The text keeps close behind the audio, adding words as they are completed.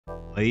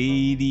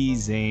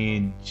Ladies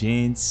and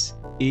gents,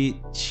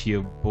 it's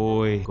your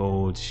boy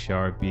Gold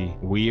Sharpie.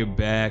 We are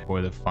back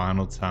for the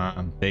final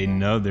time.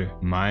 Another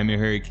Miami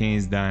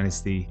Hurricanes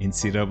Dynasty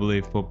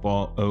NCAA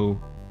football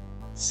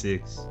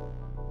 06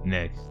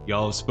 next.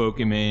 Y'all have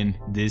spoken, man.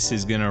 This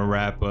is gonna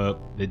wrap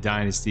up the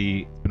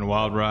dynasty. It's been a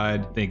wild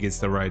ride. I think it's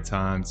the right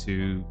time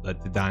to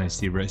let the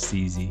dynasty rest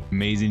easy.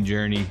 Amazing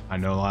journey. I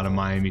know a lot of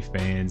Miami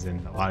fans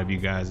and a lot of you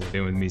guys have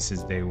been with me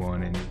since day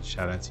one, and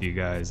shout out to you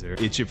guys. They're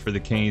itching for the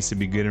Canes to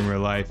be good in real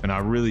life, and I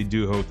really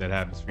do hope that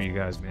happens for you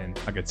guys, man.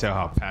 I can tell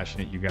how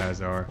passionate you guys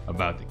are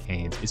about the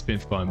Canes. It's been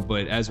fun,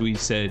 but as we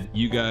said,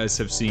 you guys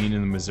have seen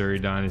in the Missouri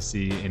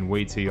Dynasty, and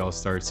wait till y'all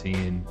start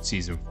seeing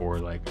season 4.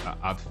 Like,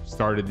 I've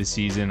started the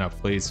season, I've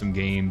played some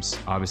games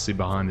obviously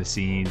behind the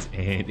scenes,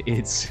 and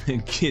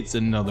it's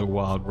another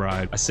wild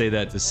ride. I say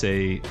that to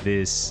say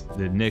this: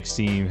 the next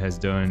team has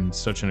done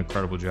such an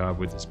incredible job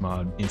with this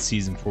mod. In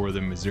season 4 of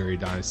the Missouri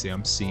Dynasty,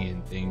 I'm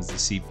seeing things the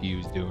CPU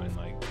is doing,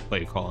 like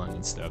play calling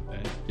and stuff,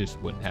 that just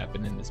wouldn't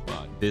happen in this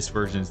mod. This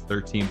version is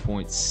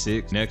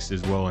 13.6. Next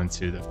is well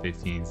into the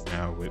 15s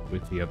now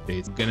with the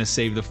updates. I'm gonna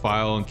save the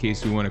file in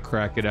case we want to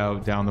crack it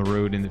out down the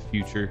road in the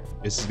future.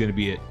 This is gonna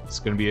be it. It's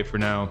gonna be it for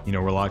now. You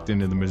know, we're locked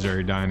into the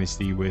Missouri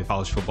Dynasty with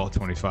college football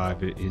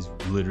 25. It is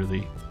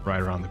literally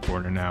right around the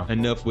corner now.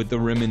 Enough with the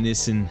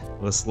reminiscing.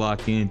 Let's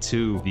lock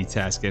into the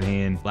task at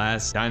hand.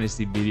 Last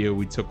dynasty video,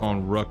 we took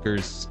on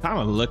Rutgers. Kind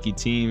of a lucky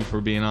team, if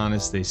we're being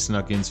honest. They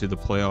snuck into the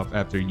playoff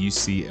after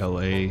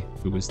UCLA,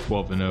 who was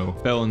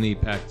 12-0. Fell in the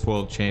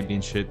Pac-12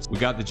 championships. We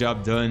got the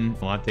job done.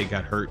 Malante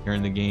got hurt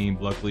during the game.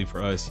 Luckily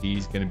for us,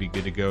 he's going to be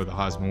good to go. The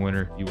Heisman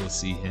winner. You will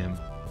see him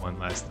one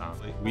last time.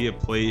 We have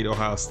played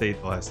Ohio State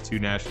the last 2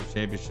 national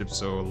championships,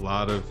 so a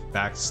lot of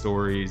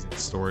backstories and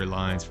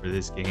storylines for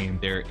this game.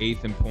 They're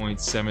 8th in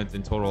points, 7th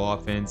in total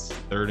offense,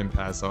 3rd in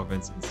pass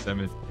offense, and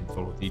 7th in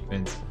total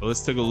defense. So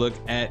let's take a look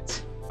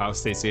at Ohio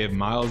State. So you have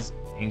Miles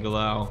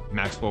Angelau,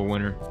 Maxwell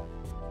winner.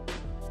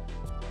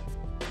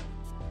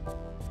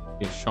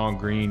 You have Sean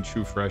Green,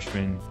 true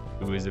freshman,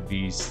 who is a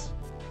beast,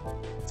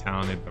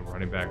 talented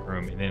running back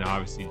room, and then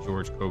obviously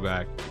George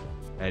Kovac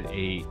had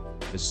a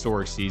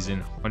historic season,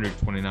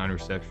 129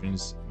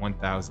 receptions,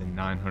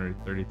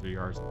 1,933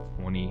 yards, and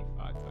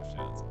 25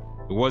 touchdowns.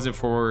 If it wasn't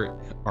for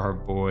our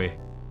boy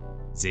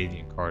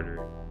Xavier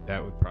Carter,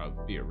 that would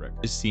probably be a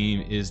record. This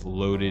team is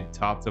loaded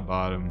top to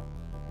bottom.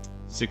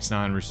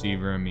 6'9"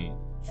 receiver. I mean,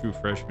 true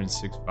freshman,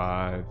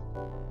 6'5",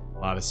 a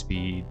lot of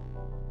speed.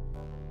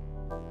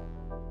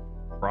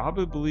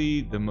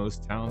 Probably the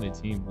most talented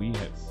team we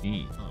have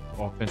seen.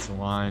 Offensive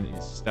line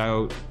is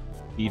stout.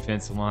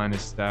 Defensive line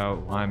is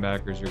stout.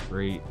 Linebackers are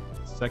great.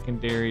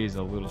 Secondary is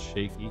a little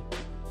shaky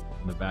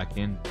on the back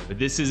end. But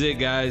this is it,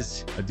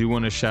 guys. I do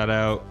want to shout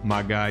out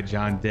my guy,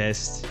 John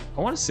Dest.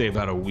 I want to say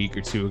about a week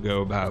or 2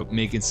 ago about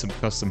making some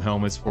custom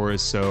helmets for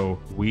us. So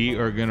we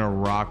are going to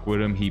rock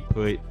with him. He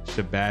put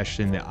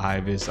Sebastian the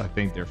Ibis. I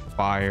think they're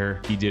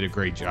fire. He did a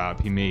great job.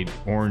 He made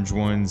orange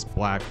ones,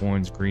 black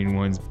ones, green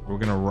ones. We're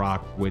going to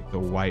rock with the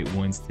white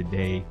ones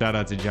today. Shout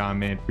out to John,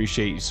 man.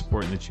 Appreciate you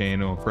supporting the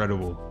channel.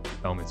 Incredible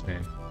helmets,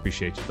 man.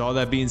 Appreciate you. With all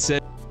that being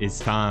said, it's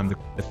time,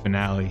 the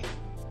finale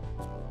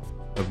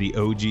of the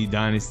OG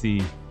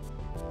Dynasty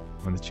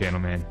on the channel,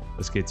 man.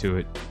 Let's get to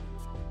it.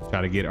 Try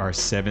to get our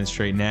 7th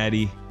straight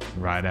natty,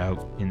 ride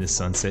out in the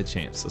Sunset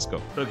Champs. Let's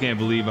go. Still can't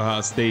believe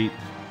Ohio State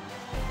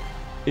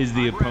is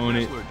the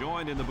opponent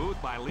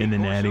in the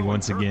natty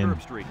once again.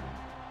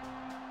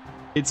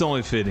 It's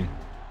only fitting.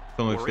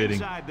 Only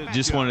fitting.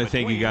 Just wanted to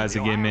thank you guys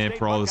again, man,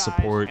 for all the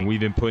support. We've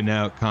been putting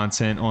out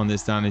content on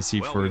this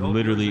dynasty for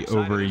literally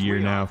over a year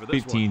now,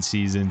 15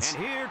 seasons.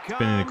 It's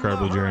been an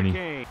incredible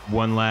journey.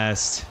 One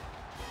last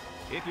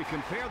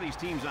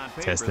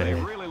test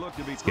ahead.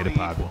 Let's get it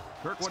popping.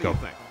 Let's go.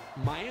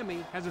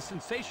 Miami has a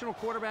sensational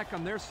quarterback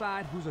on their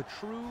side who's a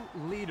true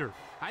leader.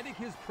 I think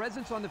his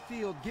presence on the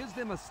field gives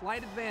them a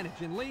slight advantage.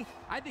 And Lee,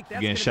 I think that's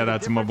again, shout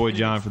out to my boy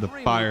John for the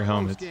fire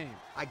helmets.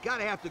 I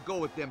gotta have to go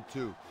with them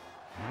too.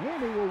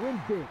 Miami will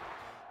win big.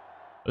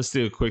 Let's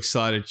do a quick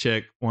slider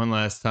check one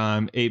last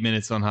time. 8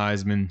 minutes on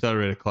Heisman,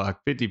 accelerated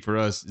clock, 50 for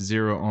us,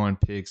 0 on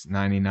picks,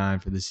 99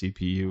 for the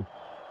CPU.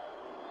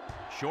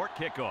 Short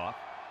kickoff.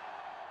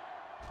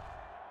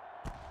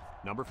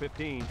 Number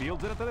 15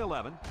 fields it at the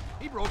 11.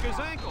 He broke his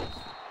ankles.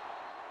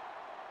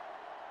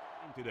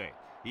 Today,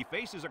 he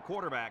faces a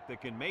quarterback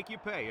that can make you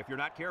pay if you're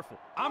not careful.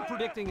 I'm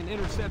predicting an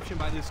interception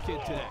by this kid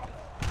today.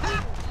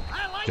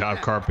 Job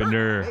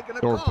Carpenter,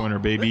 door pointer,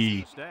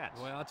 baby.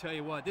 Well, I'll tell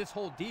you what, this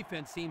whole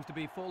defense seems to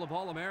be full of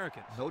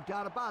All-Americans. No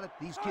doubt about it.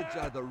 These kids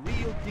are the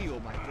real deal,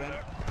 my friend.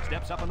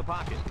 Steps up in the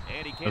pocket,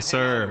 and he can't. Yes,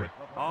 sir.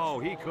 Oh,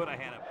 he could have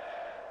had him.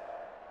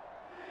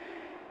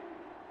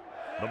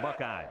 The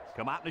Buckeyes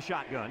come out in the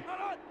shotgun.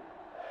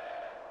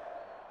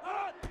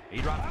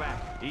 He drops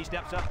back. He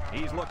steps up.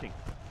 He's looking.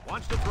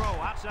 Wants to throw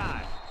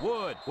outside.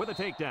 Wood with a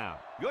takedown.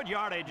 Good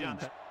yardage on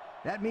that.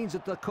 That means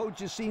that the coach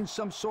has seen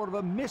some sort of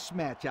a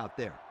mismatch out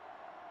there.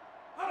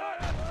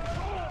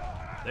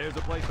 There's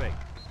a play fake.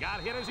 Got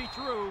hit as he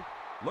threw.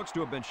 looks to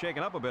have been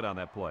shaken up a bit on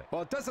that play.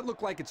 Well, it doesn't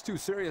look like it's too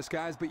serious,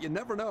 guys, but you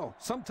never know.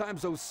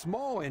 Sometimes those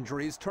small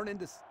injuries turn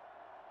into...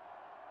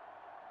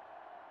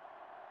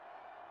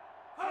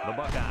 The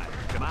Buckeyes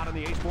come out in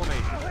the ace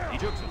formation. He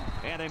jukes him,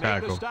 and they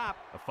make the stop.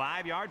 A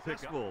 5-yard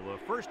pickup. The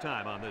first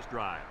time on this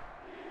drive.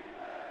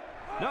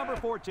 Number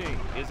 14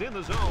 is in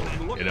the zone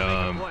and looking to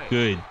make a play.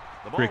 Good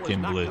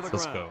freaking blitz.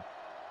 Let's go.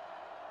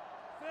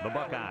 The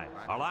Buckeyes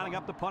are lining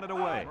up to punt it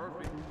away.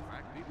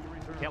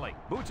 Kelly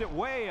boots it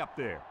way up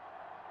there.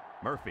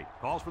 Murphy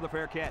calls for the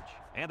fair catch,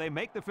 and they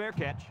make the fair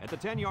catch at the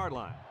 10-yard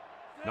line.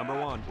 Number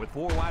 1 with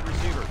 4 wide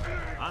receivers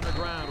on the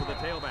ground with the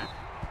tailback.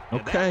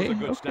 Okay,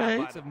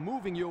 okay. Of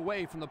moving you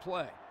away from the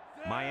play.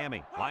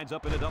 Miami lines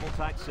up in a double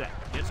tight set.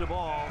 Gets the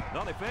ball.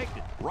 No, they faked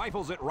it.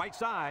 Rifles it right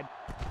side.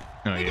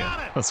 Oh,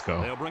 yeah. Let's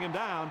go. They'll bring him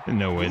down.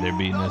 No way they're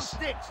beating us.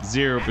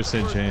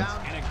 0% chance.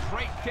 And a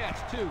great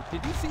catch, too.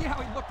 Did you see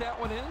how he looked that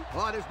one in?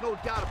 Oh, there's no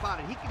doubt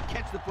about it. He can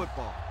catch the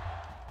football.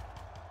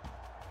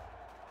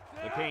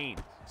 The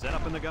Canes set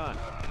up in the gun.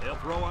 They'll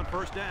throw on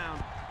first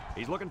down.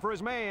 He's looking for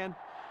his man.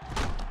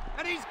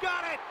 And he's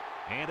got it.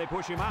 And they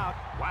push him out.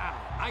 Wow,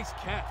 nice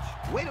catch.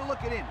 Way to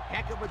look it in.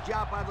 Heck of a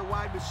job by the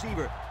wide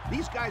receiver.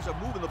 These guys are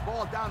moving the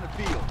ball down the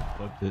field.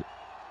 Loved it.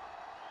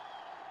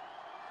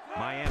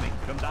 Miami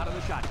comes out of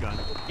the shotgun.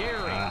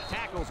 Gary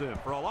tackles him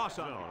for a loss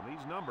on him.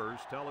 These numbers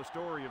tell a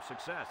story of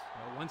success.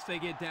 Well, once they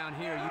get down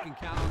here, you can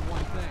count on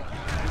one thing.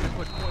 They're going to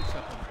put points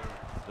up on the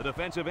board. The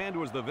defensive end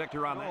was the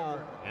victor on that.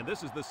 And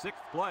this is the 6th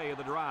play of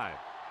the drive.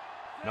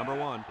 Number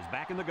 1 is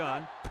back in the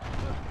gun.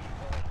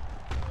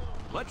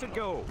 Lets it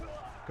go.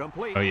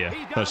 Complete. Oh, yeah.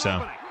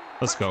 Touchdown.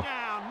 Let's go.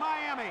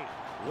 Miami.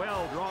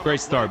 Well drawn.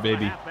 Great start,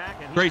 baby.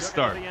 Great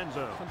start.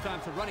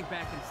 Sometimes a running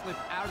back can slip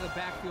out of the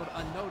backfield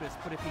unnoticed,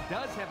 but if he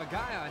does have a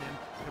guy on him,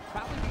 it'll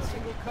probably be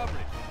single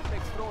coverage. He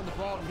makes throwing the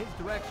ball in his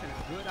direction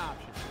a good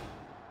option.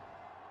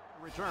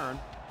 Return.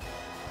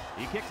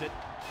 He kicks it.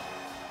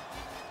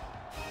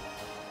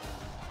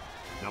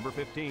 Number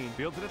 15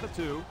 fields it at the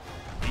 2.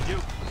 He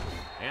jukes.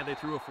 And they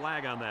threw a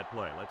flag on that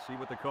play. Let's see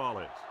what the call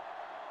is.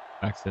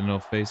 Accidental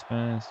face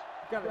mask.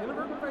 Got an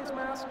inadvertent face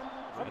mask.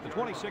 At the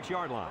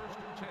 26-yard line.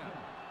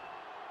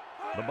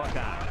 The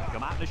Buckeyes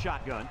come out in the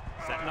shotgun,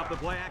 setting up the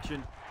play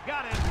action.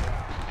 Got it.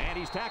 And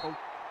he's tackled.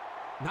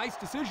 Nice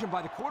decision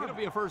by the quarterback. It'll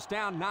be a first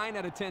down 9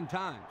 out of 10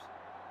 times.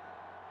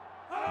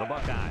 The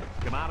Buckeyes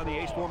come out in the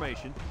ace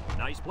formation.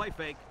 Nice play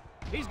fake.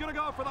 He's going to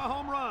go for the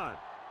home run.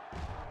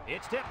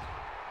 It's tipped.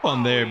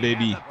 On there,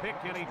 baby. The pick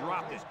and he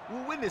dropped it.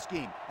 We'll win this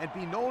game and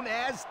be known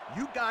as,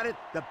 you got it,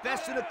 the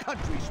best in the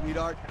country,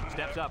 sweetheart.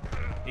 Steps up.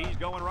 He's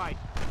going right.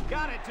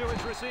 Got it to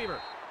his receiver.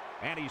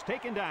 And he's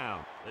taken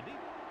down. The deep.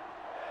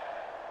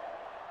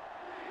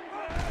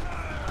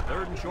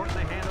 3rd and short, and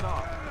they hand it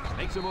off.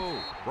 Makes a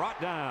move. Brought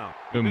down.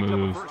 Good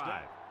move.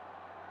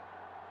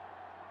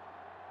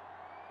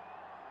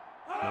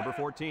 Number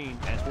 14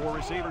 has 4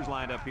 receivers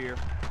lined up here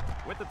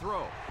with the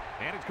throw.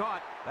 And it's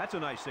caught. That's a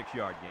nice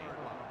 6-yard gain.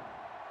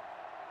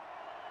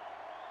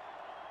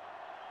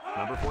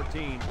 Number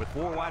 14 with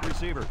 4 wide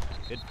receivers.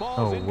 It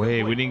falls Oh,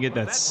 wait. We didn't get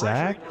that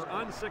sack? Was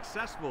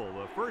unsuccessful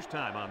the first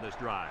time on this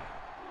drive.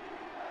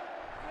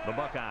 The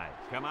Buckeyes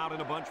come out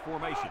in a bunch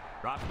formation.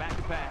 Drops back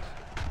to pass.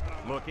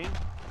 Looking.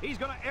 He's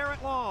going to air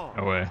it long.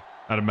 No way.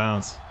 Out of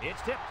bounds.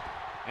 It's tipped.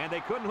 And they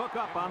couldn't hook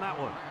up on that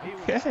one.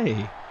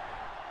 Okay.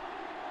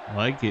 I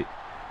like it.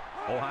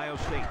 Ohio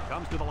State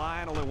comes to the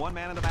line. Only 1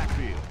 man in the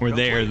backfield. We're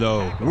there,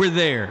 though. We're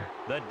there.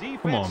 The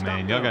defense. Come on,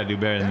 man. Y'all got to do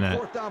better than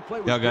that.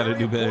 Y'all got to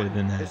do better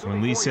than that.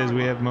 When Lee says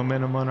we have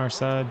momentum on our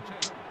side,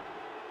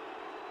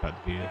 about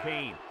to be it.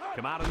 Canes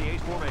come out in the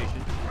ace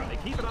formation. They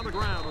keep it on the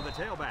ground with the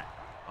tailback.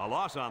 A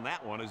loss on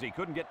that one as he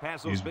couldn't get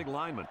past those big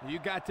linemen. You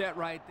got that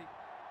right.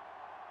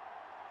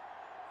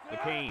 The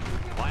Canes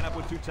line up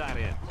with 2 tight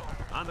ends.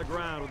 On the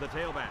ground with the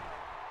tailback.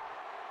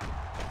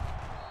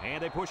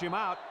 And they push him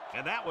out.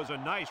 And that was a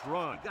nice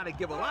run. Got to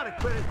give a lot of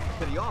credit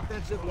to the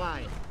offensive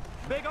line.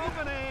 Big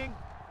opening.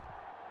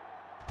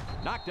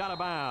 Knocked out of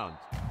bounds.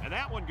 And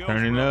that one goes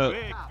Turning for a up.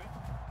 big.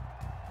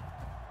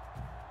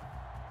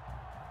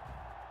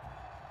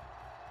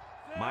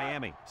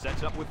 Miami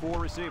sets up with 4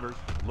 receivers.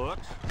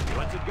 Looks.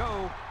 Lets it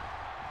go.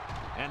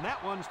 And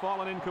that one's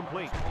fallen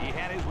incomplete. He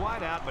had his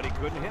wide out, but he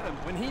couldn't hit him.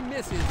 When he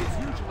misses, it's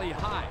usually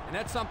high. And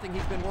that's something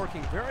he's been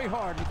working very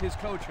hard with his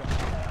coach on.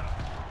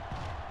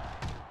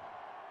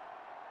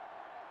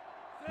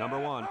 Number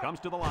 1 comes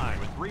to the line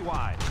with 3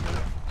 wide.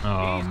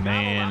 Oh,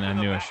 man. I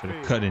knew I should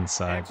have cut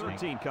inside.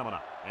 13 coming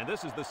up. And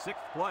this is the 6th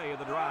play of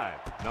the drive.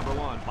 Number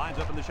 1 lines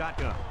up in the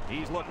shotgun.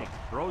 He's looking.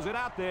 Throws it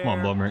out there. Come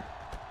on, Blumrick.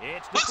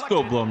 It's Let's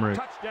go, Blumrick.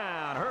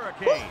 Touchdown,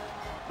 Hurricanes.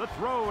 The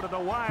throw to the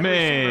wide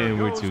Man,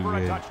 receiver we're goes too for a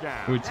good.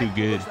 touchdown. We're too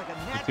good.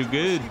 We're too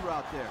good.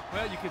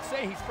 Well, you could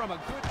say he's from a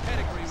good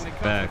pedigree when it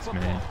comes Facts, to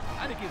football. man.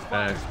 I think his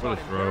Facts. father What a taught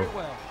him throw. very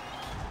well.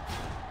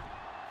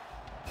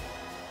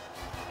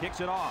 Kicks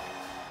it off.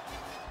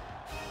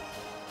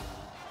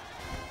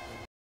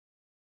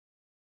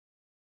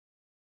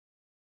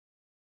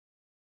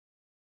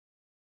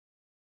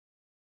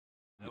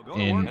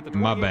 And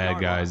my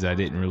bad, guys. I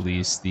didn't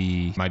release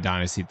my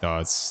dynasty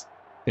thoughts.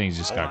 things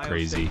just got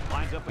crazy.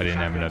 I didn't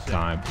have enough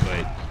time,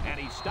 but And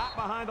he stopped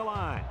behind the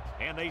line.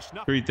 And they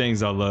snuck. 3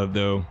 things I love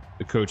though: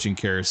 the coaching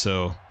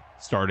carousel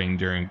starting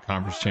during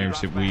conference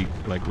championship week,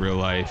 like real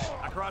life.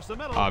 Across the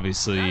middle.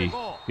 Obviously,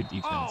 good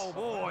defense. Oh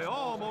boy,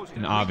 almost.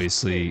 And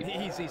obviously,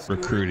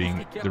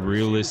 recruiting, the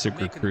realistic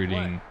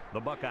recruiting.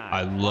 The Buckeyes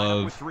I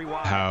love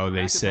how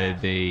they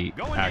said they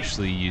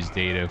actually use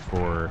data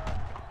for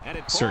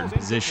certain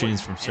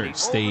positions from certain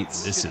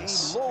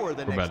states. We're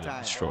about to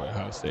destroy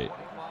Ohio State.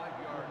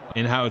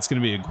 And how it's going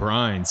to be a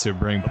grind to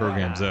bring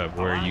programs up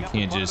where you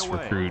can't just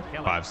recruit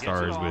 5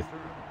 stars with,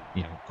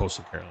 you know,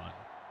 Coastal Carolina.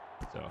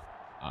 So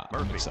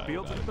I'm excited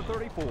about it, man. It's going to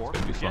be fun.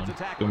 It's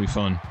going to be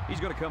fun.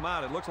 He's going to come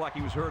out. It looks like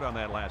he was hurt on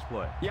that last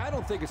play. Yeah, I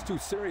don't think it's too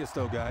serious,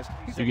 though, guys.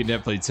 You can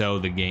definitely tell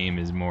the game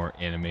is more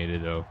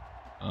animated, though.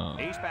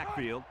 Ace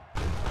backfield.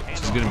 Which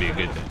is going to be a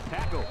good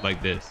thing.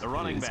 Like this. It's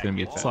going to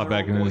be a slot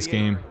back into this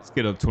game. Let's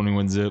get up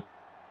 21-zip.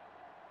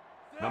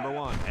 Number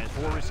 1 has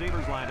 4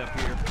 receivers lined up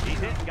here. He's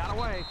hit and got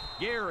away.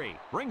 Gary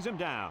brings him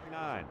down.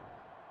 9.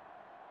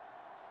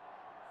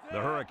 The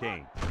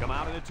Hurricanes come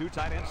out in a 2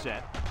 tight end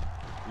set.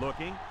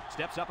 Looking,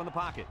 steps up in the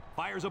pocket,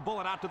 fires a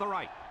bullet out to the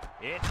right.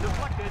 It's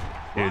deflected.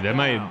 Dude,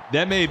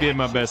 that may be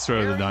my best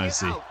throw of the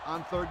dynasty.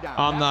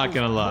 I'm not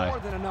gonna lie. More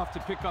than enough to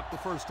pick up the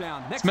first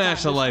down.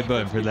 Smash the like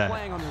button for that.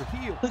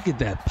 Look at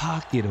that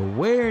pocket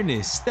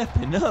awareness,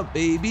 stepping up,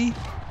 baby.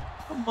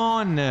 Come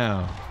on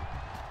now.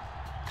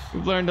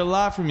 We've learned a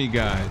lot from you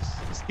guys.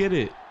 Let's get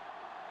it.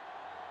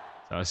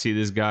 So I see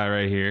this guy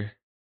right here.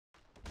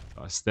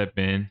 So I step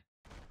in.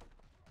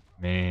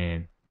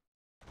 Man.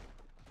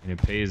 And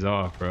it pays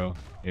off, bro.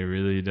 It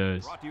really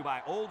does. Brought to you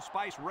by Old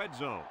Spice Red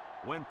Zone,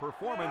 when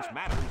performance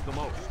matters the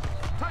most.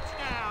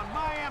 Touchdown,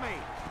 Miami.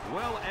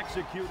 Well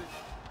executed.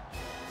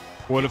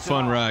 What a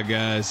fun ride,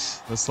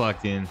 guys. Let's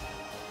lock in.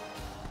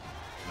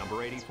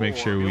 Number 84, Let's make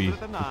sure we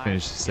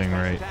finish this thing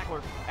right.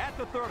 At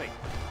the 30.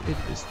 Hit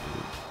this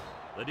dude.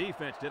 The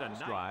defense did a nice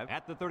drive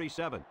at the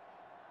 37.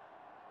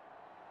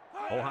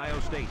 Ohio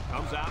State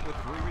comes out with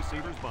 3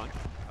 receivers bunch.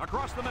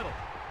 Across the middle.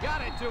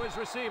 Got it to his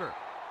receiver.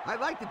 I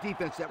like the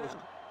defense that was.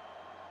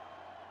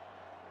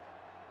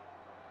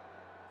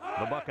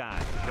 The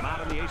Buckeyes come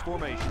out in the ace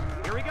formation.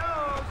 Here he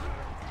goes.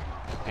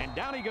 And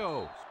down he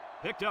goes.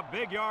 Picked up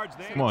big yards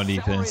there. Come on,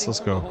 defense. Let's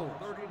go.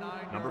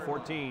 Number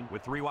 14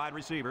 with 3 wide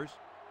receivers.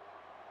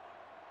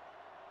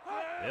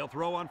 They'll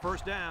throw on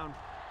first down.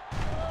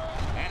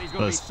 And he's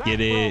Let's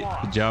get it.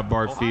 Good job,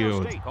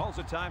 Barfield. Ohio State calls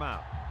a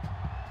timeout.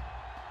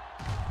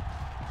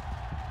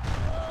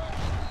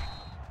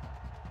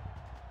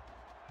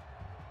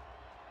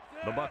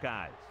 The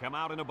Buckeyes come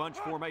out in a bunch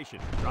formation.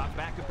 Drops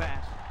back to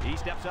pass. He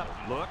steps up,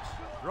 looks,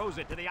 throws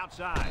it to the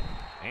outside.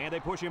 And they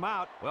push him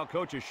out. Well,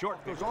 coach is short.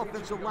 Those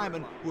offensive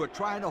linemen who are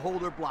trying to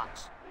hold their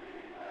blocks.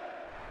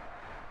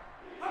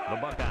 The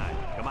Buckeyes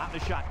come out in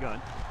the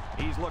shotgun.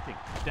 He's looking,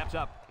 steps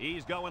up,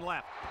 he's going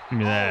left. Give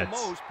me that.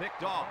 Almost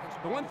picked off.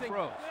 The one thing,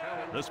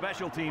 The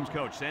special teams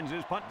coach sends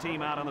his punt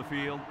team out on the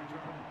field.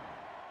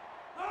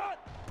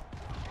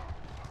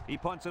 He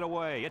punts it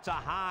away. It's a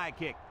high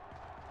kick.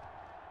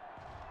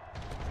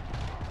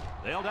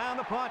 They'll down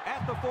the punt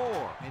at the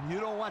 4. And you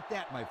don't want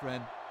that, my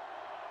friend.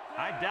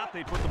 I doubt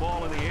they put the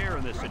ball in the air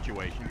in this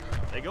situation.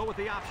 They go with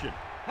the option.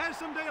 Has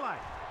some daylight.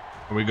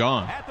 We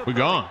gone. We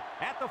gone.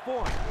 At the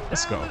 4.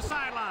 Let's go. The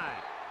sideline.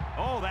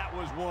 Oh, that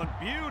was one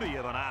beauty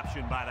of an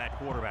option by that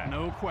quarterback.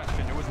 no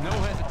question. There was no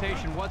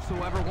hesitation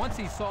whatsoever. Once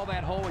he saw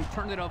that hole, he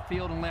turned it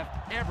upfield and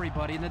left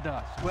everybody in the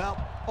dust. Well,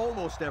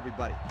 almost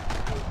everybody.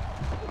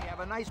 We have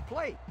a nice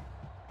play.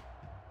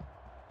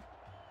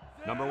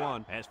 Number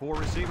 1 has 4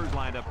 receivers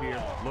lined up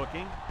here.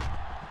 Looking.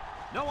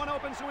 No one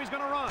open, so he's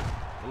going to run.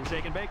 Little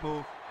shake and bake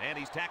move. And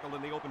he's tackled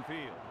in the open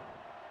field.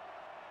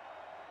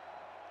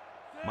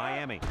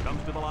 Miami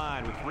comes to the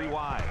line with 3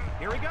 wide.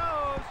 Here he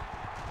goes.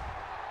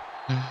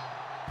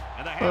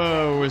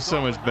 Oh, we're so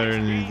much better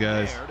than these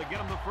guys.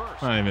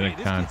 Not even a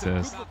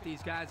contest.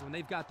 These guys when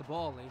they've got the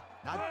ball, Lee.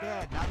 Not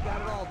bad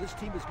at all. This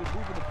team has been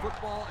moving the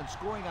football and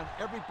scoring on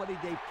everybody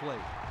they've played.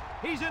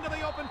 He's into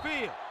the open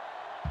field.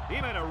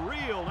 He made a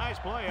real nice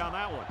play on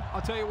that one.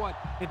 I'll tell you what,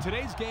 in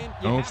today's game,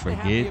 don't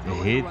forget to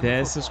hit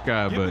that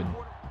subscribe button.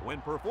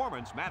 When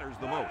performance matters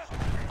the most.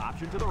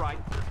 Option to the right.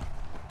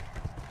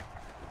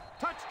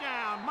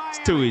 Touchdown, Miami.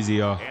 It's too easy,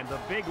 y'all. And the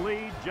big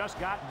lead just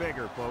got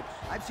bigger, folks.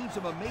 I've seen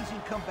some amazing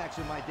comebacks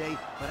in my day,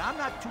 but I'm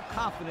not too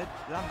confident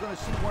that I'm going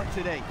to see one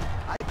today.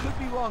 I could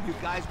be wrong, you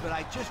guys, but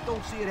I just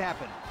don't see it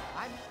happen.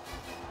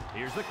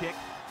 Here's the kick.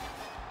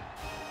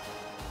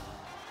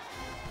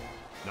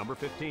 Number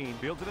 15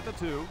 fields it at the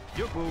 2.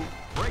 Yuku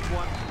breaks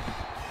one.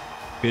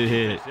 Good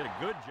hit. Did a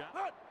good job.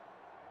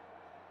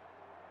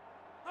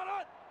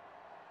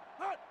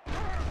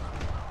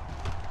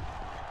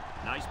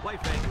 Nice play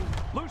fake.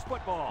 Loose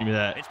football. Give me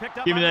that. It's picked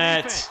up Give me by the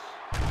that. defense.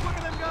 Look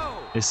at them go.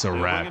 It's a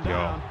wrap,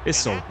 y'all.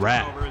 It's a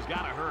wrap.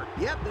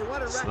 Yep, they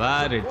want to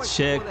Slider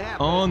check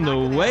on the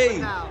way.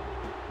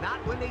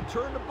 Not when they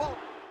turn the ball.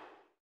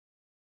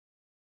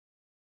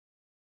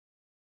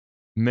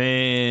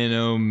 Man,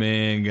 oh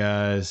man,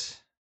 guys.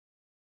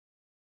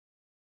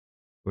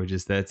 We're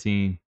just that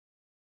team.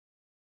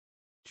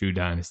 True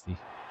dynasty.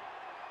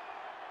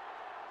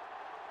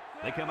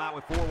 They come out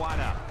with 4 wide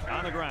out.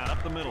 On the ground,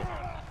 up the middle.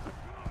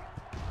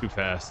 Too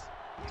fast.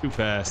 Too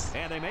fast.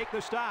 And they make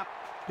the stop.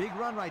 Big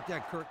run right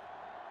there, Kirk.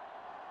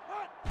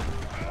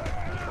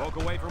 Broke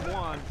away from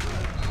one.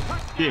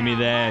 Touchdown, Give me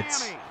that.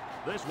 Miami.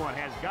 This one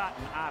has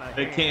gotten out of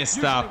They hand. can't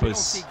stop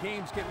us.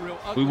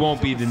 We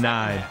won't be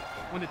denied.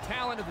 When the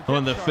talent of the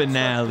On the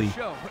finale.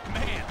 Show. But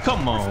man,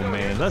 Come on, we're still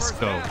man. in the Let's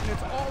first go. half, and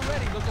it's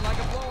already looking like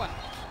a blowout.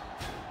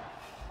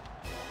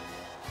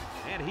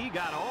 And he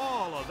got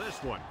all of this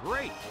one.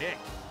 Great kick.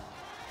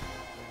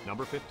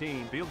 Number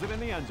 15 fields it in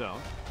the end zone.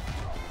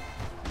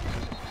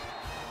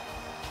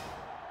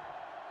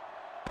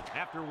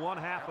 After one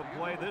half of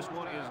play, this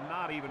one is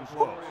not even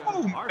close.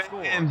 Our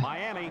score,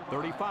 Miami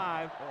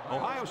 35,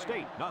 Ohio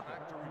State nothing.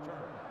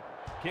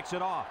 Kicks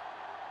it off.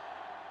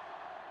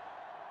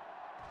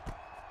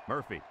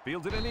 Murphy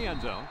fields it in the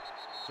end zone.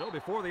 So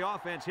before the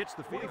offense hits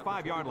the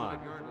 45-yard line.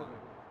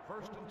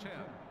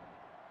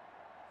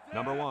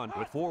 Number 1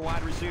 with 4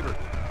 wide receivers.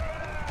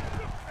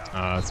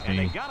 That's And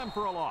they me. got him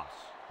for a loss.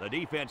 The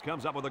defense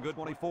comes up with a good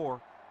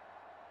 24.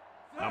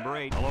 Number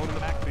 8 alone in the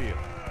backfield.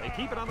 They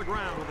keep it on the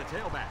ground with the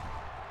tailback.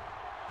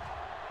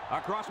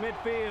 Across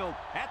midfield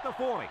at the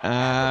 40.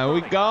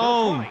 We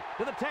gone.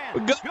 To the 10. We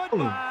gone.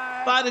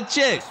 Goodbye. By the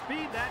check. The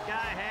speed that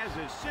guy has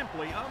is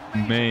simply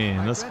amazing.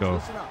 Man, let's Friends, go.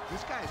 listen up.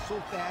 This guy is so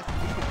fast,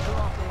 he can turn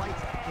off the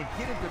lights and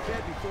get into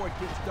bed before it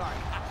gets dark.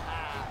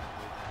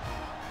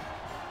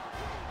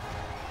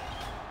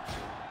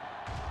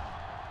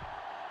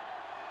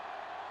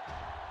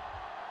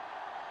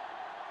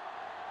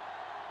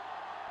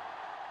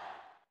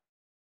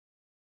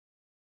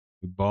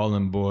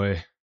 Ballin'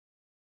 boy.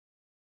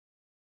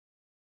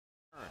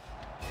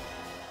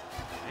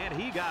 And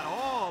he got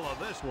all of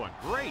this one.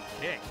 Great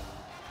kick.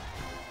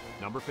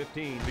 Number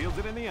 15 fields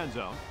it in the end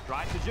zone.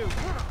 Tries to juke.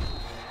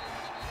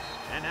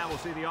 And now we'll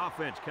see the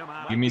offense come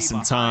out. Give me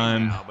some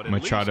time. I'm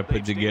going to try to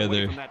put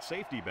together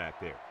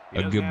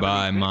a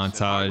goodbye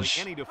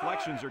montage.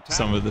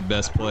 Some of the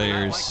best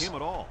players.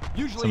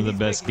 Some of the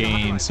best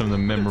games. Some of the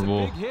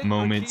memorable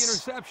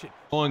moments.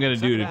 Only going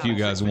to do it if you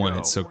guys want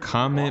it. So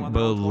comment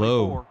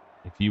below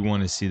if you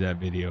want to see that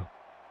video.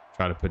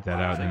 Try to put that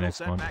out in the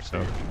next month or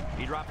so.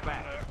 He drops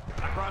back.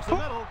 Across the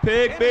middle.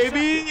 Pick,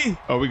 baby.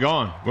 Oh, we're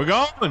gone. We're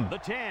gone. The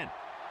 10.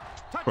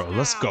 Bro,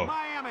 let's go.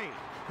 Miami.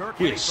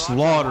 We're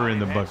slaughtering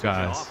the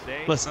Buckeyes.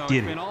 Let's get It's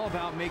been it. all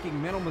about making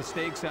mental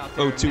mistakes out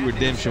there. 0-2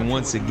 redemption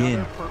once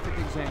again. Perfect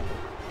example.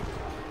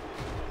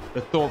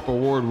 The Thorpe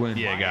Award win.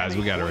 Yeah, guys,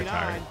 we got to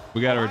retire it.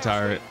 We got to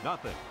retire it.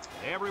 Nothing.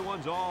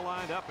 Everyone's all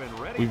lined up and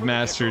ready. We've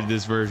mastered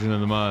this version of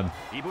the mod.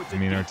 I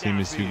mean, our team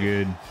is too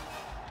good.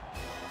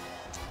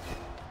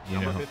 You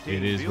know,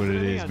 it is what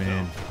it is,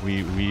 man.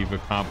 We've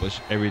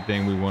accomplished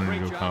everything we wanted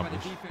to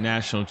accomplish.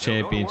 National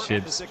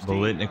championships,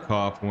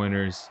 Bolitnikoff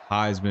winners,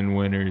 Heisman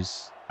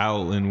winners,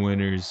 Outland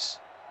winners,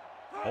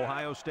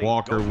 Ohio State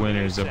Walker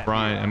winners,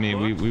 O'Brien. I mean,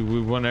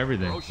 we won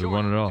everything. We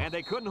won it all. And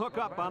they couldn't hook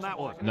up on that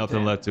one.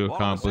 Nothing left to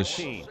accomplish.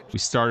 We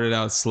started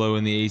out slow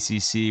in the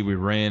ACC. We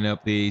ran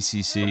up the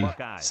ACC.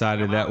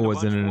 Decided that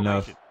wasn't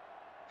enough.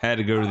 Had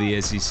to go to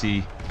the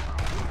SEC.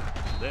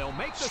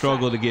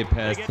 Struggled to get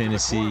past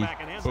Tennessee,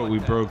 but we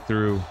broke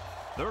through.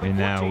 And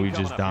now we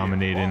just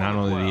dominated not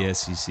only the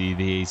SEC,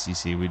 the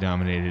ACC. We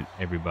dominated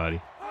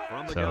everybody.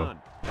 From the So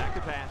gun, back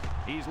to pass.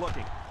 He's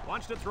looking.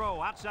 Wants to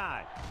throw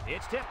outside.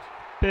 It's tipped.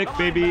 pick, The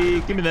baby.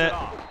 linebacker Give me picks it that.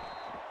 off.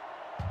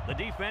 The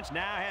defense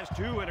now has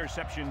 2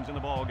 interceptions in the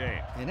ball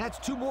game. And that's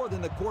 2 more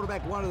than the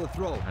quarterback wanted to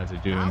throw. I have to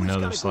do Now he's another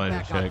gotta go slider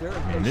back out check. there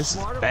and Man, play this is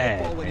smarter bad,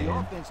 football when the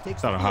man. offense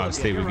takes Thought the Ohio field.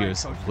 State would You're give right,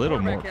 us Coach. a The little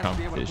more quarterback has to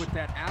be able to competition. put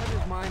that out of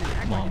his mind and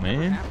act Come like on, it never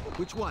man. happened.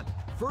 Which one?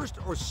 First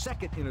or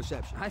second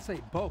interception? I say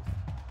both.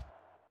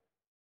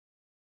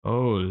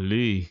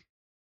 Holy. It's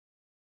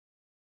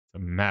a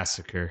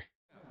massacre.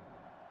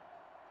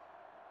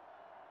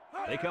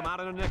 They come out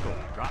in a nickel.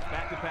 Drops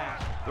back to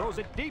pass. Throws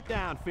it deep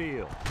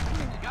downfield.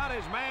 Got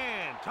his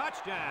man.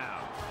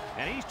 Touchdown.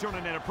 And he's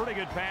turning in a pretty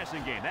good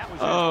passing game. That was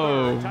his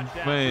third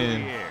touchdown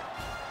man. through the air.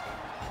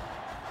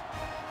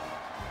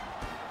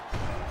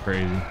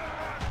 Crazy.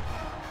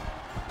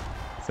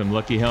 Some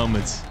lucky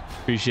helmets.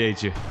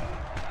 Appreciate you.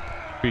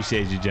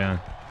 Appreciate you, John.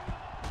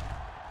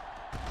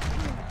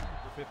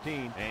 Number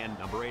 15 and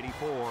number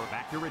 84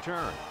 back to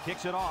return.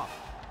 Kicks it off.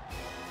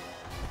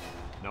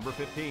 Number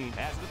 15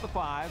 has it at the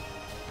 5.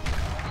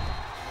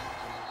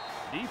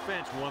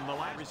 Defense won the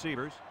line.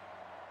 Receivers.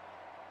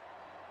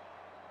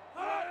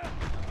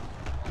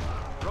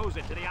 Throws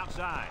it to the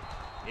outside.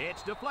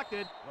 It's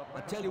deflected.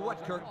 I tell you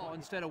what, Kirk.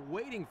 Instead of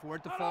waiting for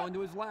it to fall into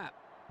his lap.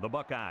 The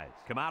Buckeyes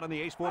come out in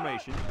the ace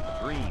formation.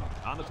 Green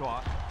on the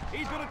toss.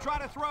 He's going to try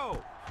to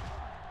throw.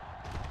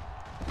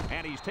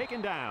 And he's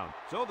taken down.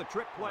 So the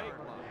trick play.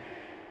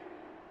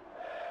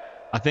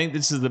 I think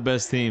this is the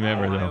best team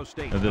ever, though,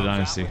 of the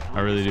Dynasty.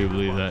 I really do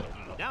believe that.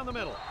 Down the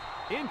middle.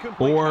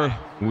 Incomplete Or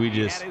pass. we He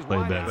just had his played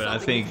wide better. But I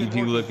out. think if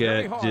you look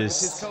at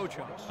just, His coach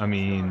hopes. I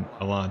mean,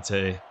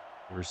 Alante,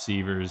 the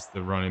receivers,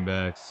 the running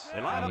backs,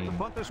 They line I up to mean,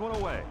 punt this one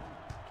away.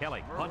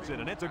 Kelly punts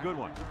it, and it's a good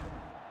one.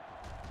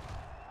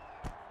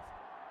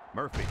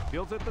 Murphy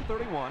fields at the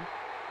 31.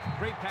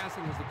 Great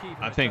passing was the key.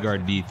 I think our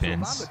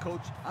defense, So if I'm the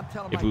coach, I'm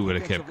telling if my we would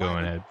have defensive kept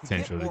going, linemen had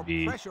potential get to more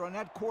be pressure on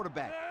that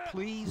quarterback,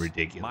 please.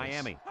 ridiculous.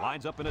 Miami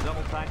lines up in a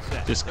double tight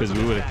set. Just because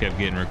we would have kept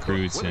getting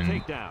recruits,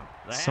 and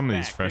some of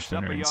these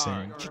freshmen are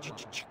insane.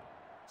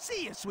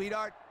 See you,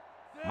 sweetheart.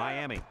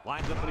 Miami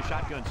lines up in a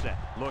shotgun set.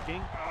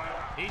 Looking.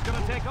 He's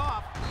going to take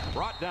off.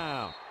 Brought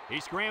down. He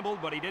scrambled,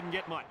 but he didn't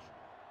get much.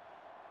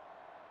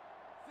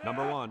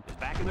 Number 1 is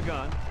back in the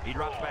gun. He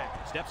drops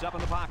back, steps up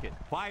in the pocket,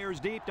 fires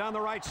deep down the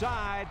right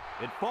side.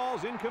 It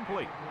falls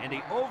incomplete, and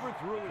he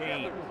overthrew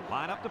Kane.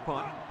 Line up to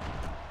punt.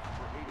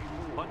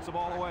 Punts the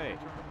ball away.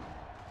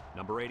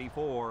 Number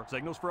 84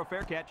 signals for a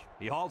fair catch.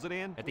 He hauls it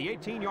in at the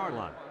 18-yard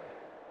line.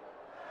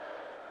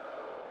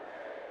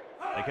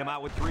 They come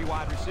out with 3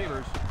 wide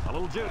receivers. A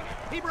little juke.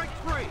 He breaks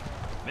free.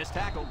 Missed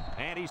tackle,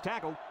 and he's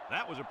tackled.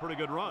 That was a pretty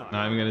good run.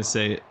 Not even gonna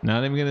say it.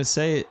 Not even gonna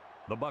say it.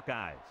 The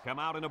Buckeyes come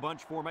out in a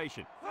bunch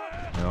formation.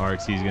 No,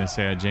 RX's gonna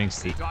say I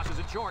jinxed He it. tosses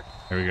it short.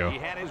 There we go. He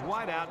had his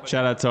wide out.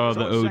 Shout out to all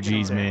the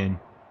OGs, man.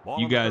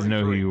 You guys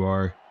know who you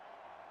are.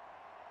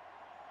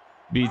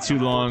 Be too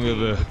long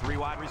of a 3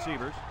 wide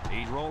receivers.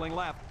 He's rolling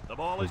left. The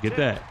ball is look at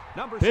tipped. that.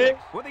 Number Pick. 6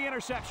 with the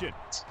interception.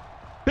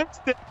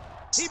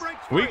 He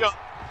breaks We free. go.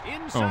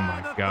 Inside Oh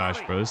my the gosh,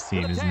 30. bro, this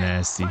team To the is 10.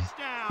 nasty.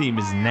 Touchdown, Team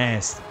is Miami.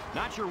 nasty.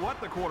 Not sure what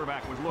the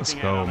quarterback was Let's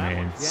looking at go, on that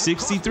man. one.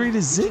 63 to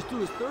He zip. just threw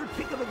his 3rd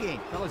pick of the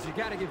game. Fellas, you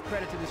got to give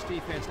credit to this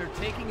defense. They're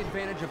taking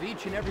advantage of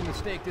each and every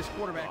mistake this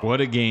quarterback.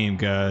 What a game,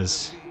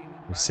 guys.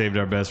 We saved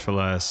our best for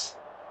last.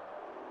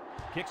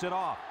 Kicks it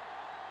off.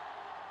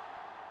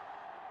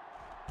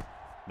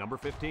 Number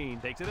 15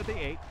 takes it at the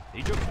 8.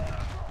 He took it.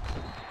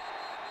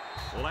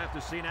 We'll have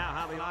to see now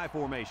how the I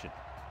formation.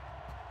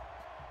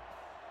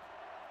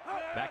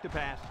 Back to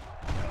pass.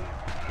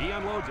 He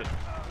unloads it.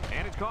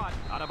 And it's caught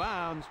out of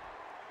bounds.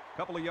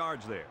 Couple of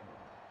yards there.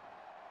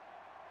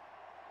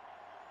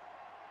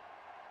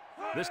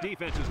 This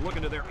defense is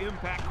looking to their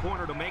impact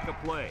corner to make a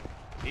play.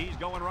 He's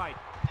going right.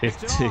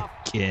 Picked Kicks it off.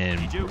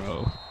 again,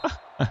 bro.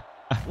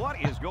 What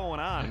is going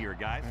on here,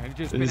 guys?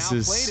 This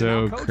is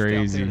so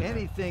crazy.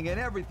 Anything and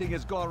everything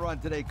has gone wrong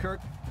today,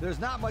 Kirk. There's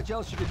not much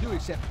else you can do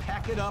except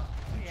pack it up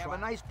and have a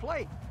nice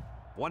play.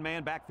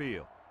 One-man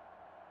backfield.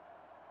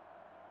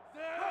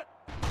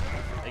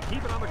 They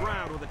keep it on the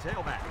ground with the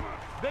tailback.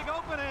 Big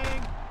opening,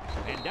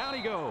 and down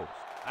he goes.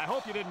 I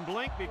hope you didn't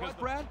blink because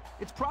Brad,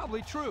 it's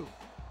probably true.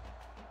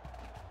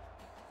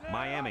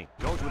 Miami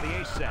goes with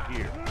the ace set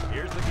here.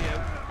 Here's the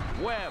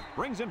give. Webb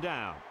brings him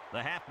down.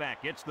 The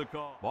halfback gets the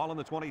call. Ball in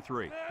the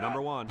 23.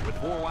 Number 1 with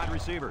 4 wide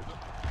receivers.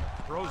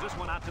 Throws this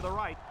one out to the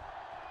right,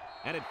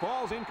 and it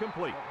falls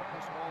incomplete.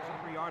 This ball's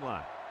on the 3-yard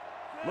line.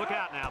 Look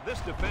out now. This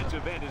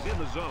defensive end is in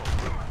the zone.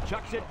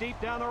 Chucks it deep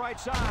down the right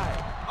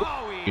side.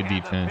 Oh, he Good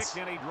had defense. the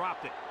pick and he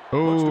dropped it.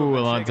 Oh,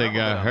 Alante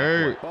got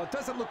hurt. Well, it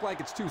doesn't look like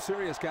it's too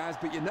serious, guys,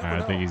 but you never I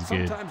know. think he's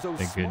good. Sometimes those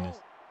Thank small...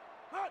 goodness.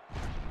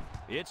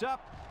 It's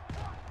up,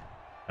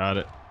 Got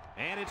it.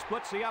 and it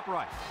splits the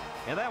upright.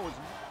 And that was...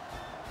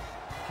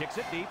 Kicks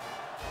it deep.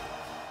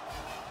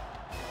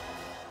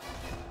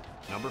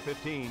 Number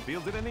 15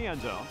 fields it in the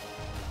end zone.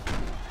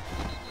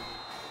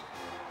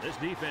 This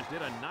defense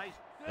did a nice...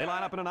 They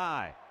line up in an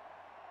I.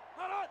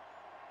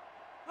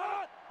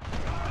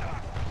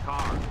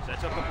 Carr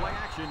sets up the play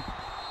action,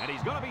 and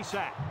he's going to be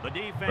sacked. The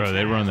defense Bro,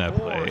 they run that has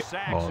 4 play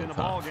sacks all in the the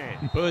ball time.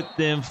 game. Put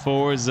them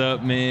 4s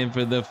up, man,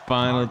 for the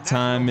final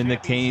time in the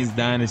Canes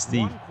Dynasty.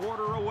 1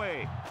 quarter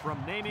away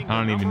from naming I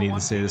don't the even number need 1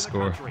 to say team the in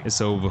score. country.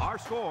 It's over. Our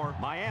score,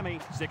 Miami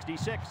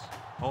 66,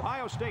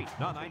 Ohio State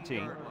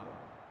 19.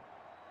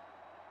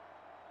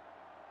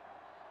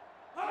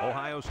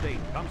 Ohio State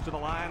comes to the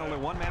line, only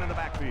 1 man in the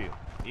backfield.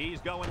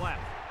 He's going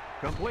left.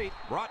 Complete,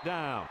 brought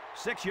down.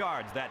 6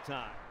 yards that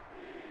time.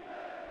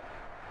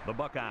 The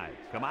Buckeyes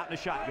come out in a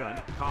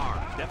shotgun. Carr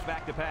steps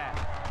back to pass.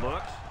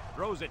 Looks,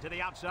 throws it to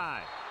the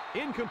outside.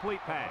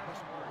 Incomplete pass.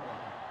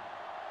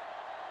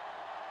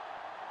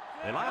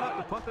 They line up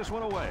to punt this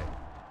one away.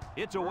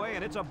 It's away,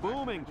 and it's a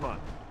booming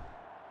punt.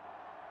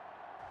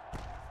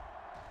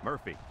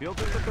 Murphy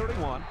fields it to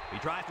 31. He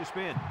tries to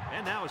spin,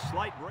 and now a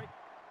slight break.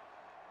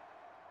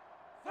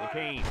 The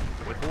Canes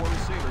with 4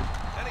 receivers,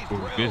 and he's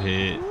Ooh, good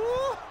hit.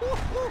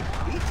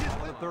 He's just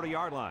on the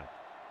 30-yard line.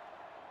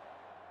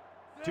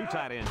 2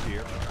 tight ends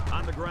here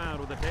on the ground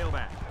with the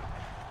tailback.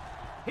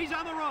 He's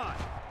on the run.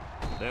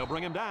 They'll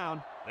bring him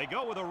down. They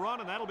go with a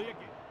run, and that'll be a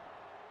game.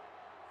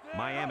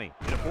 Miami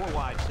in a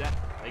 4-wide set.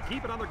 They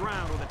keep it on the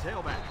ground with the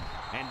tailback,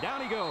 and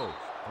down he goes.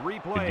 3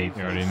 plays.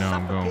 You already know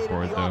I'm going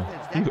for it, though.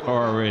 You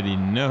already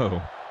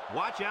know.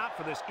 Watch out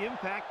for this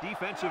impact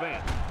defensive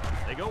end.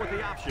 They go with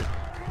the option.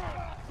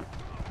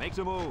 Makes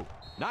a move.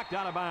 Knocked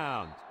out of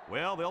bounds.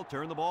 Well, they'll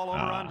turn the ball over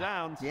on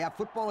downs. Yeah,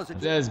 football is a...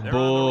 That's They're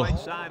bull. on the right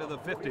side of the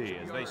 50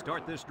 as they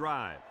start this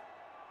drive.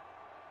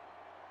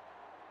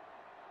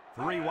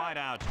 3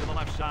 wideouts to the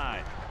left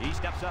side. He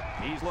steps up.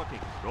 He's looking.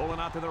 Rolling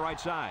out to the right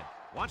side.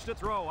 Wants to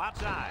throw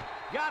outside.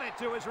 Got it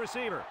to his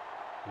receiver.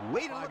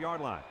 Wait a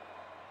 5-yard line.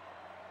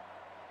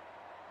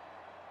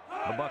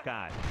 The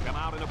Buckeyes come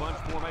out in a bunch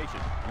formation.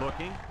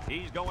 Looking.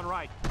 He's going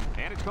right.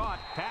 And it's caught.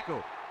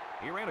 Tackle.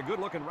 He ran a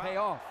good-looking right. Pay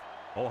off.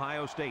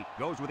 Ohio State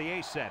goes with the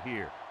ace set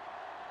here.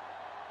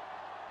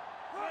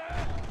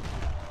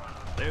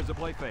 There's the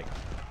play fake.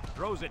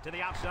 Throws it to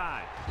the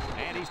outside.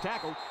 And he's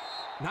tackled.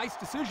 Nice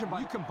decision.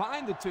 But you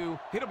combine the two,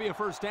 it'll be a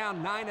first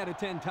down 9 out of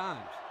 10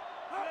 times.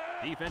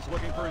 Defense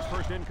looking for his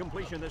first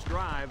incompletion this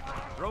drive.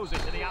 Throws it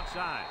to the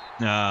outside.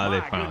 Nah, they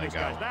My finally goodness, got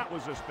guys, one. that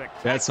was a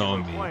spectacular That's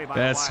on me. play by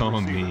That's the wide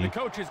on receiver. me. The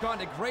coach has gone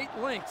to great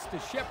lengths to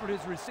shepherd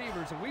his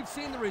receivers, and we've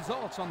seen the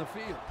results on the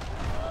field.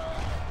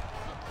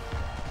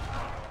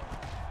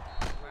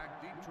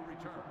 Back deep to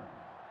return.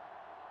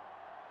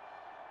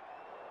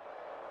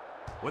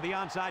 With the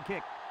onside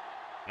kick.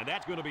 And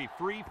that's going to be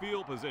free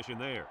field position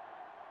there.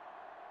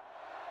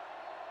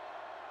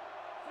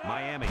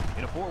 Miami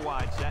in a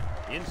 4-wide set.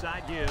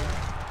 Inside give.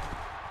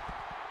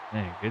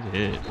 Dang, good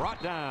hit.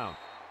 Brought down.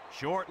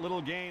 Short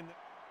little gain.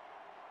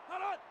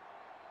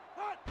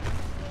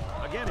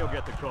 Again, he'll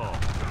get the call.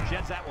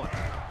 Sheds that one.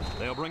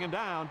 They'll bring him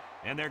down,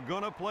 and they're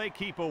going to play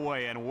keep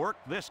away and work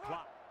this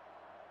clock.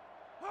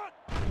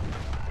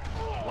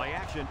 Play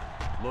action.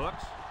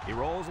 Looks. He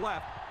rolls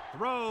left.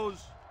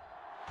 Throws.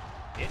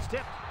 It's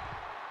tipped.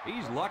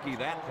 He's lucky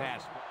that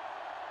pass.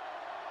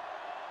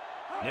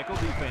 Nickel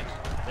defense.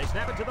 They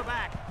snap it to the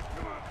back.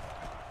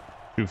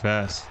 Too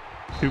fast.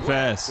 Too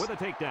fast. With a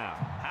takedown.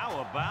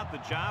 How about the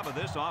job of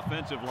this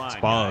offensive line?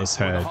 Spallett's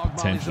When the had hog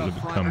potential to mollies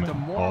up front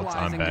become are an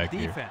all-time demoralizing back the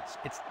here. defense.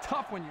 It's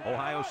tough when you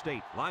Ohio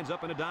State lines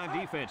up in a dime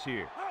defense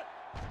here.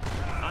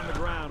 On the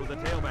ground with the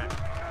tailback.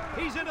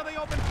 He's into the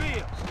open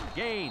field.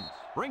 Gaines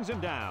brings him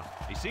down.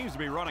 He seems to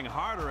be running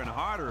harder and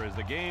harder as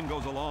the game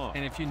goes along.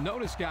 And if you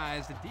notice,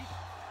 guys, the defense.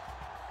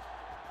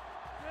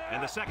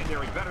 And the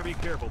secondary better be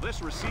careful.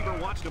 This receiver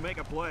wants to make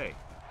a play.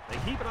 They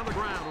keep it on the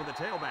ground with the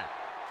tailback.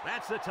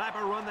 That's the type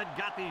of run that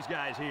got these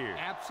guys here.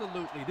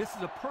 Absolutely. This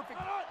is a perfect.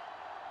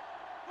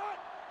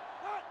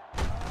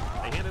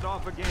 They hand it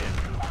off again.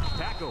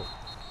 Tackle.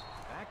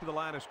 Back to the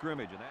line of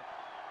scrimmage. And that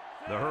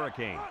the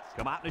Hurricanes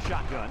come out in a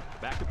shotgun.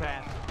 Back to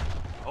pass.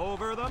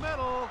 Over the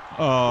middle.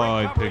 Oh,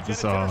 Great he coverage, picked and us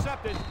it's off.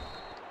 intercepted.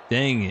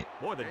 Dang it.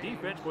 Boy, the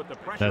defense put the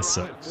pressure That on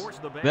sucks. and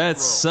forced the back That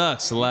throw.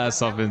 sucks. The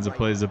last offensive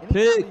play is a Anytime a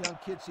pick. young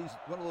kid sees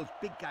one of those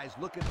big guys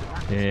looking to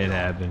knock his It head off,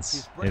 happens.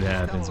 his It brain is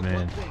happens, telling him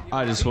man. one thing.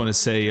 I just want to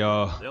say,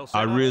 y'all, They'll I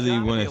set up really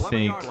shop want at to the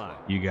thank 11-yard line.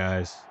 you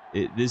guys.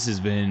 This has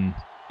been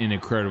an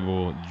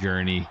incredible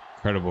journey,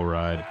 incredible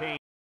ride. Hurricanes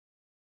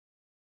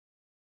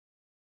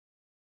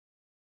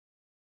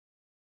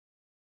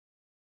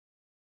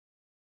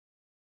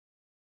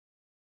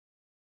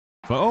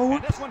But oh,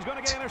 And this one's going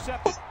to get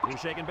intercepted. Little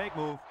shake and bake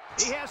move.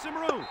 He has some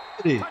room.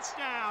 it is.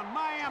 Touchdown,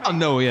 Miami. I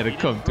know he had to He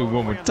come didn't through throw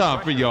one it more away on the time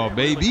for pressure y'all, there.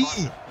 Really baby. caught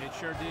him. It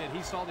sure did.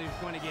 He saw that he was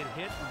going to get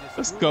hit. And just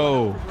Let's threw it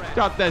go. up for grabs.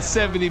 Drop that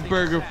 70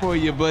 burger for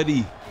you,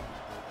 buddy.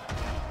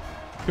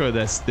 Throw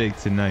that steak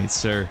tonight,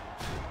 sir.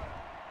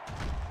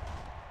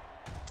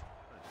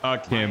 I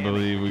can't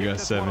believe we got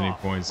 70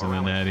 points in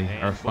the Natty.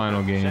 Our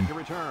final game.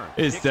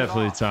 It's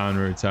definitely time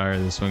to retire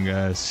this one,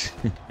 guys.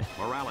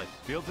 Morales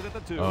fields it at the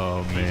 2.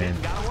 Oh, He's man. hit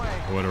and got away.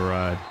 What a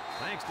ride.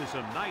 Thanks to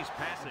some nice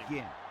passing.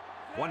 Again.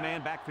 One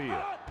man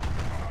backfield.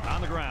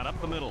 On the ground,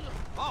 up the middle.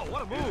 Oh,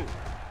 what a move.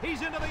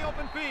 He's into the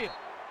open field.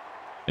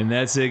 And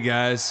that's it,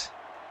 guys.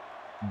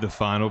 The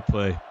final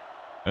play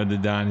of the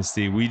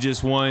Dynasty. We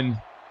just won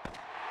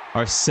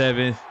our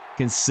 7th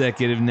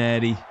consecutive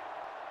Natty.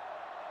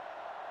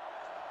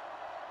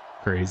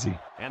 Crazy.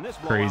 And this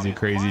Crazy, blowout is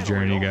crazy finally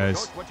journey, over.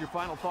 guys. Coach, what's your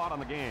final thought on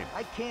the game?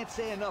 I can't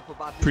say enough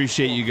about this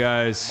Appreciate you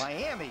performance. guys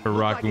Miami for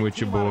looked rocking like a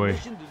with your team on a boy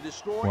mission to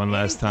destroy one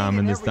last anything time in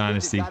and this everything that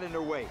dynasty. got in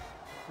their way.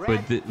 But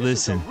Brad, this is a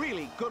listen,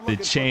 really the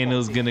good-looking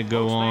channel's football going to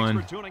go Coach, on.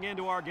 thanks for tuning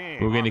into our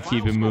game. We're going Our to keep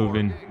final it score,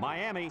 moving.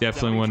 Miami,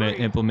 Definitely want to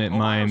 73, implement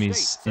Ohio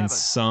Miami's State, in 7.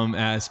 some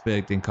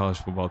aspect in college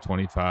football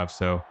 25.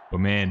 So, but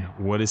man,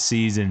 what a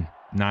season.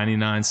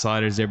 99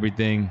 sliders,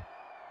 everything.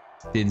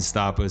 Didn't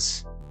stop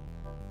us.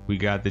 We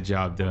got the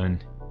job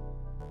done.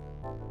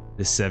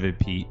 The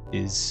 7-peat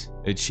is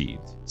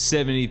achieved.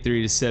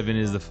 73-7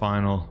 is the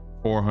final.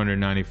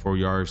 494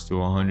 yards to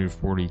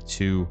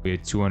 142. We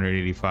had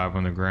 285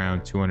 on the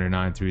ground,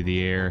 209 through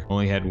the air.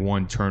 Only had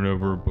 1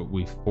 turnover, but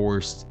we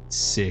forced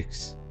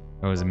 6.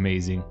 That was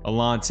amazing.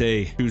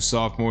 Alante, true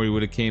sophomore, he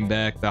would have came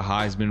back. The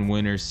Heisman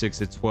winner,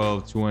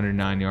 6-12,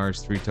 209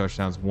 yards, 3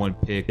 touchdowns, 1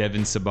 pick.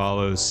 Devin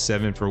Ceballos,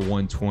 7 for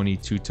 120,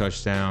 2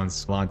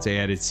 touchdowns. Alante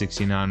added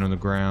 69 on the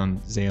ground.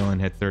 Zalen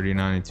had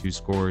 39 and 2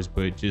 scores,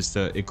 but just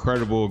an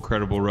incredible,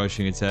 incredible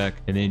rushing attack.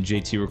 And then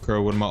JT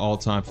Recurve, one of my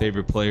all-time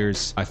favorite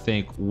players, I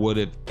think would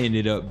have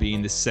ended up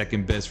being the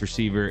 2nd best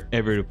receiver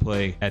ever to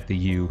play at the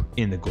U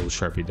in the Gold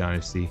Sharpie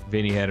Dynasty.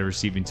 Vinny had a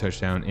receiving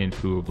touchdown, and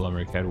Pua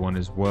Blumerick had one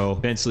as well.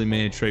 Eventually,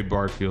 man, Trey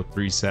Barfield,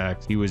 3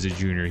 sacks. He was a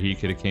junior. He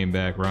could have came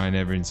back. Ryan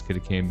Evans could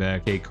have came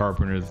back. Kay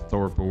Carpenter, the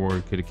Thorpe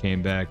Award, could have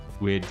came back.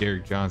 We had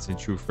Derek Johnson,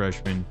 true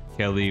freshman.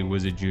 Kelly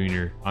was a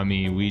junior. I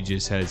mean, we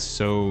just had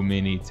so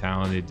many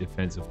talented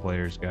defensive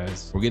players,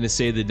 guys. We're going to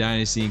save the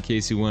dynasty in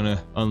case you want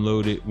to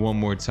unload it one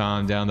more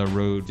time down the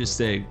road. Just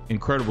an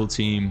incredible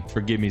team.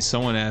 Forgive me.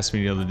 Someone asked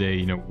me the other day,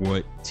 you know,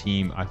 what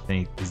team I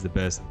think is the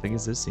best. I think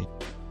it's this team.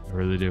 I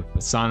really do.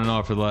 But signing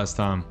off for the last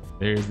time.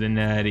 There's the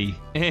Natty.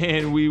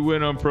 And we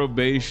went on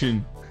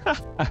probation.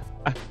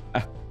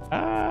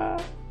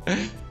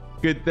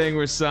 Good thing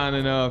we're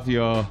signing off,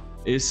 y'all.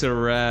 It's a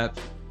wrap.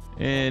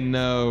 And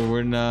no,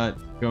 we're not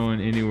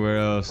going anywhere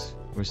else.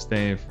 We're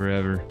staying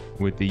forever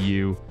with the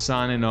U.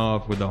 Signing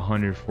off with a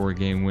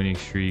 104-game winning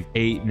streak,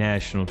 8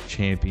 national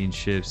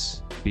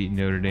championships, beating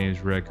Notre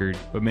Dame's record.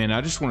 But man, I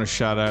just want to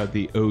shout out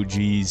the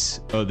OGs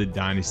of the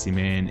dynasty,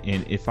 man.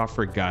 And if I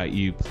forgot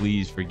you,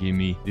 please forgive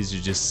me. These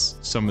are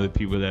just some of the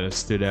people that have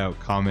stood out,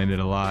 commented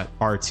a lot.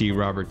 RT,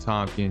 Robert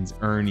Tompkins,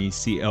 Ernie,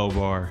 C.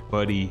 Elbar,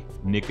 Buddy,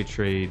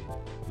 Nicotrade,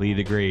 Lee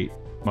the Great,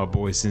 my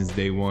boy since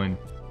day one.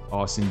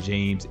 Austin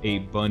James,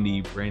 Abe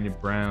Bundy, Brandon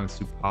Brown,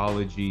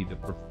 Supology, The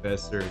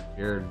Professor,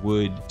 Jared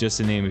Wood, just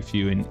to name a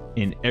few,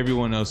 and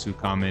everyone else who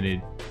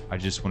commented. I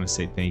just want to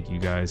say thank you,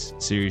 guys.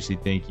 Seriously,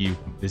 thank you.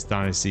 This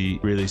dynasty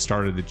really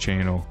started the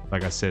channel,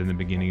 like I said in the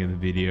beginning of the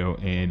video,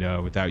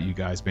 and without you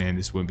guys, man,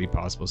 this wouldn't be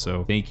possible.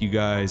 So thank you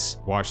guys.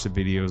 Watch the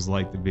videos,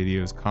 like the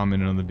videos,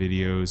 comment on the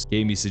videos,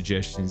 gave me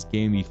suggestions,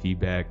 gave me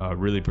feedback,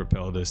 really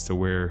propelled us to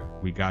where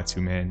we got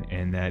to, man,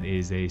 and that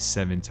is a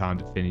 7-time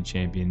defending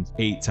champion,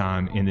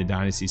 8-time in the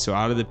dynasty. So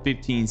out of the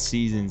 15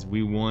 seasons,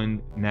 we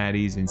won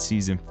Natties in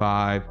season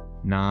 5,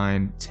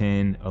 9,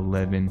 10,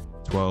 11,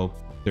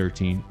 12,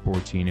 13,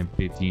 14, and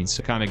 15.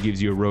 So it kind of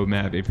gives you a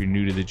roadmap if you're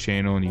new to the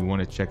channel and you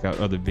want to check out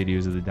other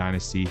videos of the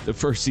dynasty. The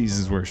first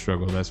seasons were a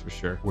struggle, that's for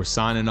sure. We're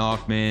signing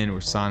off, man. We're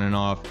signing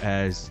off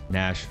as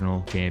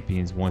national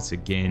champions once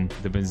again.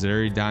 The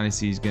Missouri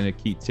dynasty is going to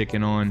keep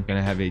ticking on. Going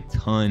to have a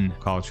ton of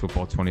college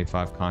football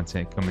 25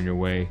 content coming your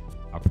way.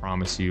 I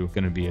promise you, it's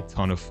going to be a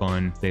ton of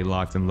fun. Stay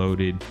locked and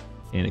loaded.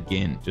 And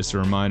again, just a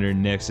reminder,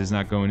 Next is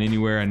not going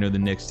anywhere. I know the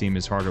Next team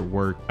is hard at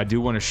work. I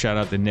do want to shout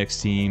out the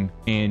Next team,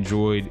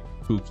 Android,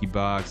 Pookie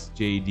Box,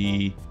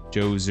 JD,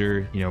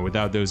 Joser. You know,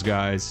 without those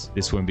guys,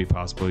 this wouldn't be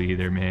possible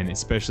either, man.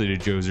 Especially to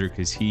Joser,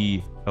 because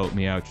he helped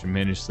me out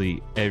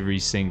tremendously every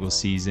single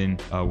season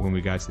when we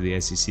got to the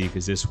SEC,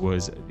 because this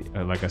was,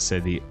 like I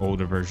said, the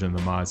older version of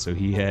the mod. So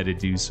he had to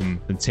do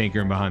some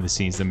tinkering behind the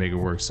scenes to make it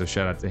work. So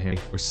shout out to him.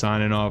 We're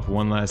signing off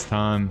one last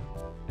time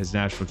as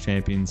national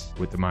champions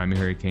with the Miami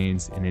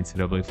Hurricanes and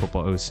NCAA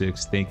Football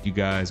 06. Thank you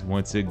guys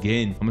once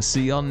again. I'm gonna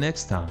see y'all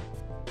next time.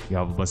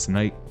 Y'all have a blessed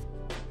night.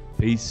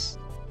 Peace.